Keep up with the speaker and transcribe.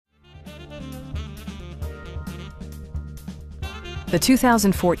the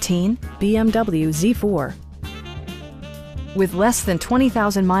 2014 BMW Z4. With less than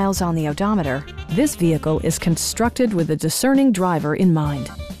 20,000 miles on the odometer, this vehicle is constructed with a discerning driver in mind.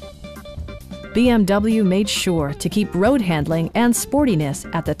 BMW made sure to keep road handling and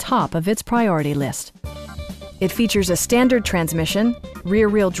sportiness at the top of its priority list. It features a standard transmission,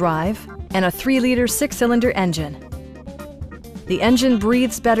 rear-wheel drive, and a 3-liter 6-cylinder engine. The engine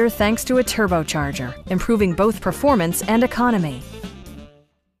breathes better thanks to a turbocharger, improving both performance and economy.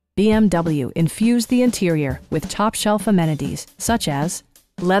 BMW infused the interior with top-shelf amenities such as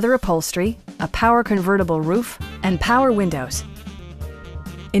leather upholstery, a power convertible roof, and power windows.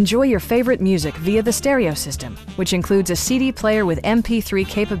 Enjoy your favorite music via the stereo system, which includes a CD player with MP3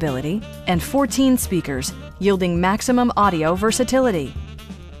 capability and 14 speakers, yielding maximum audio versatility.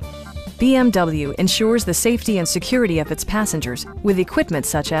 BMW ensures the safety and security of its passengers with equipment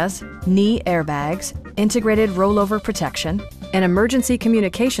such as knee airbags, integrated rollover protection, an emergency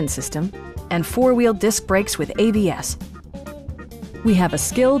communication system, and 4-wheel disc brakes with ABS. We have a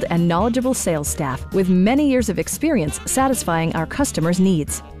skilled and knowledgeable sales staff with many years of experience satisfying our customers'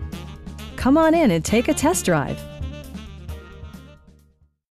 needs. Come on in and take a test drive.